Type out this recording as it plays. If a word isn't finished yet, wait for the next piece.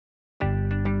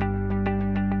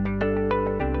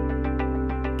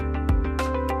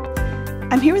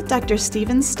I'm here with Dr.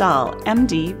 Stephen Stahl,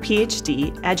 MD,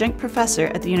 PhD, adjunct professor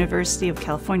at the University of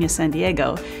California, San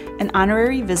Diego, and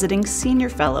honorary visiting senior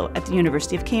fellow at the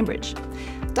University of Cambridge.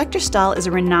 Dr. Stahl is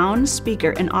a renowned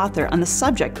speaker and author on the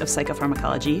subject of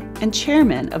psychopharmacology and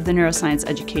chairman of the Neuroscience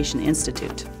Education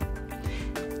Institute.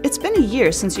 It's been a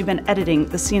year since you've been editing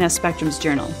the CNS Spectrums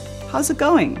journal. How's it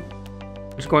going?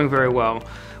 It's going very well.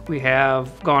 We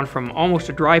have gone from almost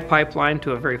a dry pipeline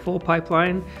to a very full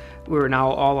pipeline. We're now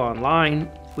all online.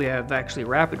 We have actually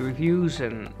rapid reviews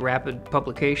and rapid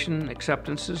publication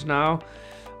acceptances now.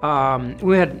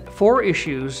 We had 4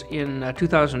 issues in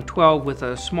 2012 with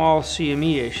a small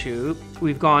CME issue.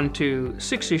 We've gone to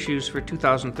 6 issues for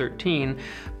 2013,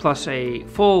 plus a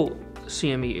full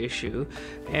CME issue.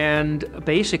 And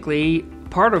basically,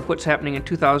 part of what's happening in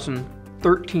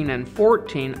 2013 and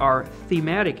 14 are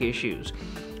thematic issues,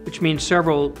 which means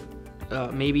several,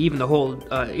 maybe even the whole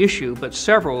issue, but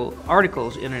several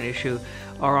articles in an issue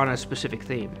are on a specific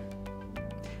theme.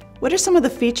 What are some of the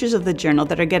features of the journal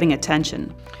that are getting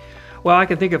attention? Well, I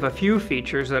can think of a few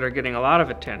features that are getting a lot of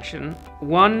attention.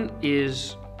 One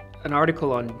is an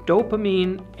article on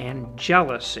dopamine and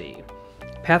jealousy,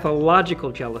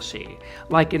 pathological jealousy,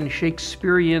 like in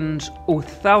Shakespearean's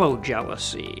Othello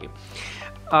jealousy.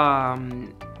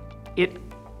 It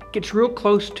gets real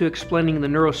close to explaining the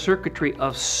neurocircuitry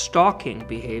of stalking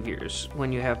behaviors when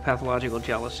you have pathological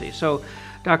jealousy. So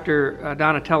Dr.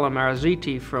 Donatella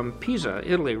Marziti from Pisa,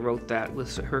 Italy, wrote that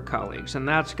with her colleagues, and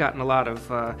that's gotten a lot of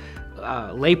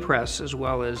lay press as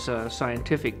well as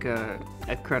scientific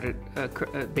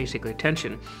basically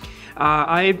attention.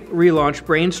 I relaunched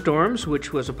Brainstorms,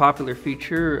 which was a popular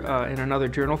feature in another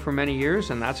journal for many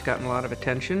years, and that's gotten a lot of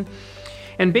attention.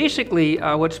 And basically,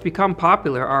 what's become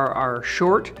popular are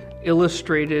short,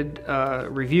 illustrated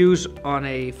reviews on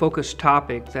a focused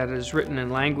topic that is written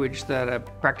in language that a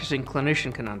practicing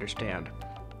clinician can understand.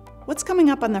 What's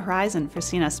coming up on the horizon for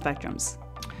CNS Spectrums?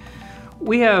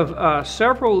 We have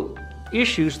several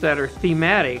issues that are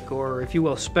thematic, or if you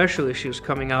will, special issues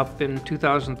coming up in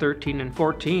 2013 and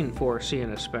 14 for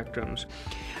CNS Spectrums.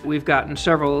 We've gotten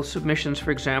several submissions, for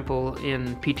example,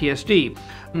 in PTSD,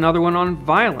 another one on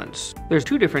violence. There's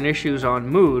 2 different issues on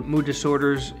mood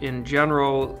disorders in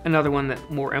general, another one that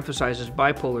more emphasizes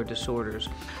bipolar disorders.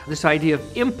 This idea of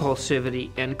impulsivity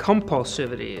and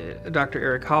compulsivity, Dr.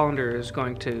 Eric Hollander is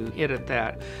going to hit at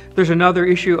that. There's another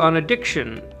issue on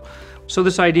addiction. So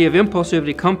this idea of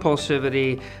impulsivity,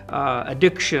 compulsivity,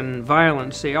 addiction,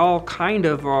 violence, they all kind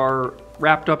of are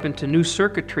wrapped up into new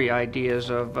circuitry ideas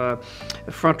of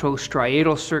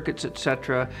frontostriatal circuits,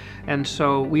 etc. And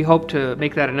so we hope to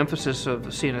make that an emphasis of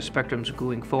CNS Spectrums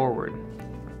going forward.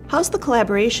 How's the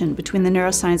collaboration between the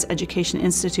Neuroscience Education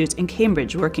Institute and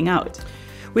Cambridge working out?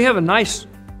 We have a nice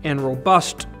and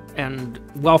robust and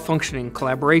well-functioning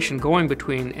collaboration going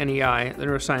between NEI, the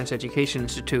Neuroscience Education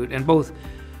Institute, and both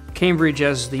Cambridge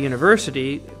as the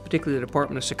university, particularly the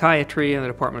Department of Psychiatry and the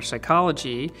Department of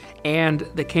Psychology, and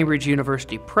the Cambridge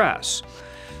University Press.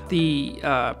 The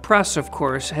press, of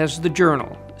course, has the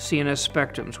journal, CNS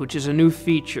Spectrums, which is a new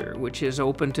feature, which is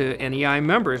open to NEI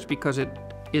members because it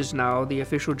is now the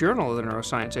official journal of the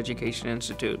Neuroscience Education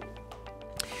Institute.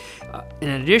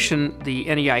 In addition,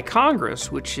 the NEI Congress,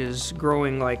 which is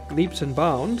growing like leaps and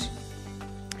bounds,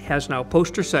 has now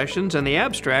poster sessions, and the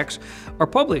abstracts are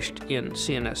published in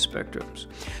CNS Spectrums.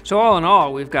 So all in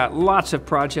all, we've got lots of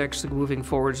projects moving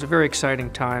forward. It's a very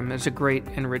exciting time. It's a great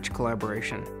and rich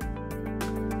collaboration.